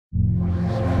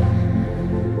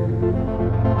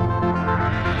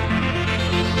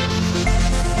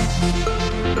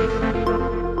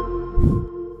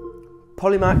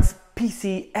PolyMax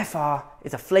PC-FR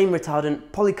is a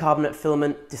flame-retardant polycarbonate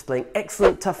filament displaying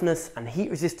excellent toughness and heat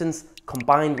resistance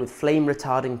combined with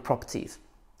flame-retarding properties.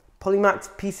 PolyMax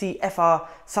PC-FR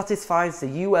satisfies the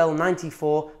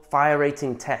UL94 fire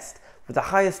rating test with the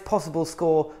highest possible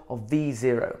score of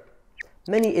V0.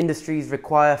 Many industries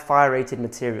require fire-rated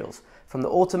materials, from the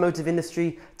automotive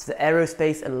industry to the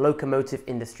aerospace and locomotive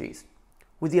industries.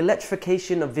 With the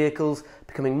electrification of vehicles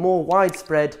becoming more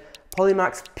widespread,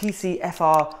 PolyMax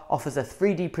PC-FR offers a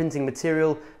 3D printing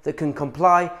material that can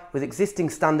comply with existing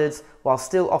standards while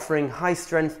still offering high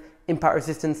strength, impact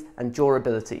resistance and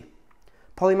durability.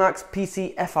 PolyMax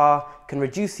PC-FR can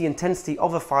reduce the intensity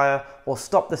of a fire or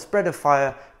stop the spread of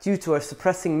fire due to a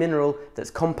suppressing mineral that's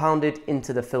compounded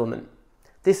into the filament.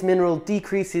 This mineral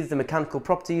decreases the mechanical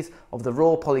properties of the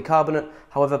raw polycarbonate.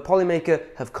 However, Polymaker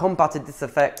have combated this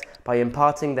effect by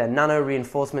imparting their nano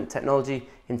reinforcement technology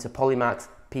into PolyMax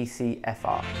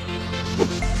PC-FR.